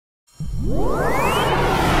Gonna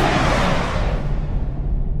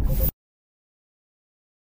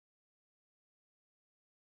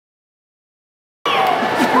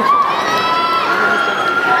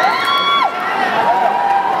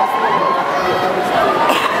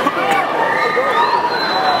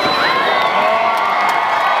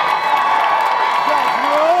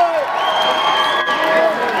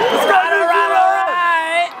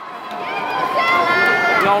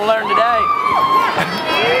learn today.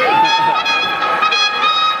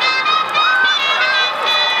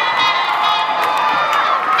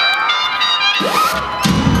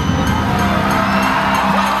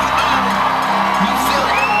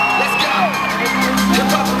 Let's go.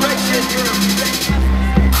 Hip Op-eration.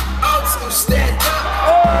 Old school stand up.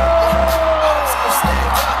 Old school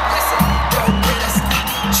stand up. Listen, go get us.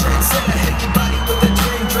 Trendsetter, hit your body with a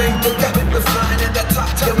dream. Look up and we're flying at the top.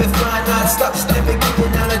 Till we're flying non-stop. Stepping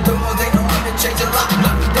out the door. They don't want to change a lot.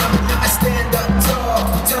 Knock me down. I stand up tall.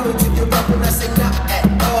 Tell me to give up when I say not at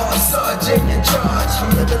all. A sergeant in charge. I'm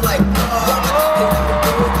living like God. They never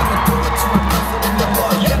do it. I'ma do it to my comfort in the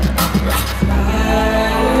bar. Yeah.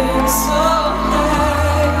 Flying so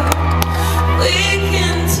high, we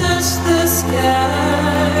can touch the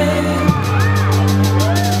sky.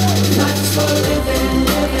 Life's for living,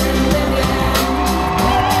 living, living.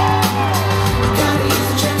 We gotta use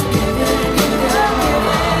the chance to give it, give it, give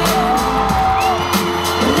it.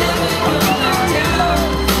 Never gonna knock down,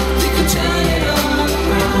 we can turn it all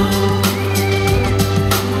around.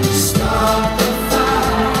 Start the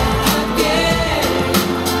fire again.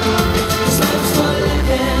 This life's for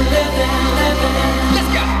living, living, living. Let's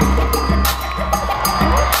go.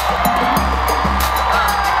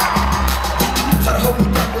 Try to hold me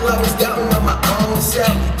back while I was doubting on my own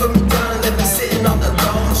self. Put me down and left me sitting on the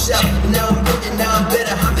lone shelf. Now I'm bigger, now I'm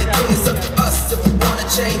better. I'm doing it's up to us if we wanna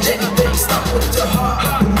change anything. Start with your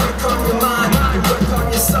heart and work on your mind and work on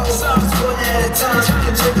your soul. Just one at a time. You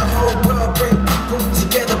can change the whole world, bring people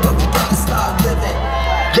together, but we gotta start living.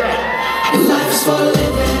 Yeah. Life's for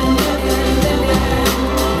living, living, living.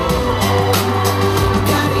 We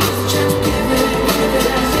gotta use the chance to give it, give it,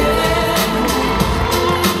 give it.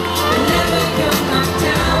 We're never gonna knock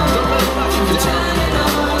down, we can turn it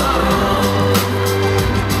all around.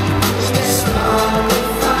 Start the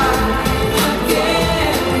fire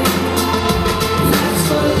again. Life's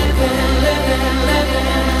for living, living, living.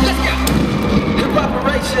 Let's go. Hip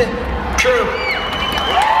Op-eration. True.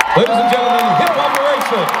 Ladies and gentlemen, Hip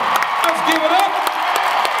Op-eration. Let's give it up.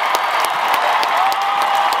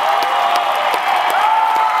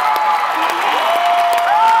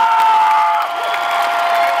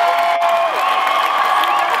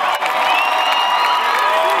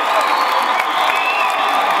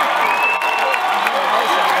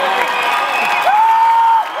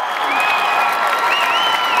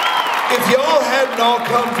 If y'all hadn't all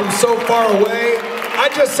come from so far away,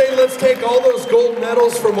 I'd just say let's take all those gold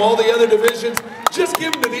medals from all the other divisions, just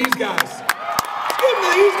give them to these guys. Give them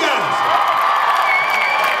to these guys.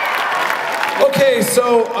 Okay,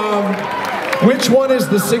 so which one is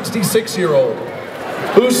the 66-year-old?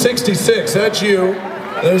 Who's 66? That's you.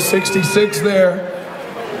 There's 66 there.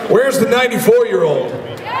 Where's the 94-year-old?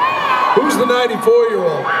 Who's the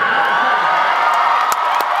 94-year-old?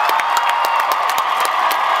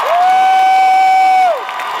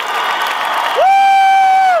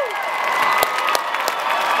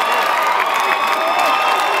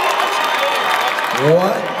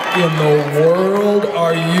 What in the world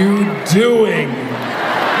are you doing?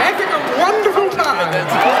 Having a wonderful time.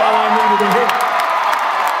 That's all I needed to hear.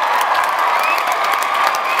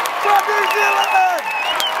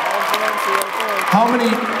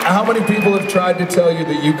 How many people have tried to tell you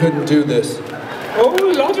that you couldn't do this? Oh,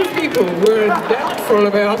 a lot of people were doubtful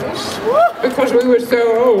about us because we were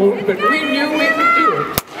so old, but we knew we could do it.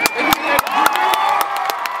 And we had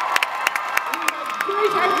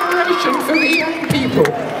great admiration for the young people.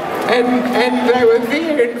 And they were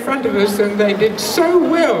there in front of us and they did so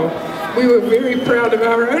well. We were very proud of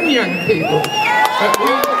our own young people. But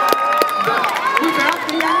without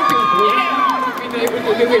the young people, we wouldn't have been able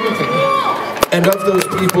to do anything. And of those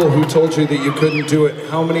people who told you that you couldn't do it,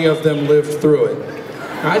 how many of them lived through it?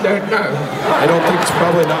 I don't know. I don't think it's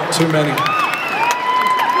probably not too many.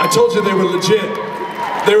 I told you they were legit.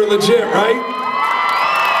 They were legit, right?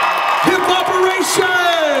 Hip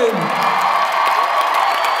Op-eration!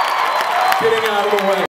 Getting out of the way.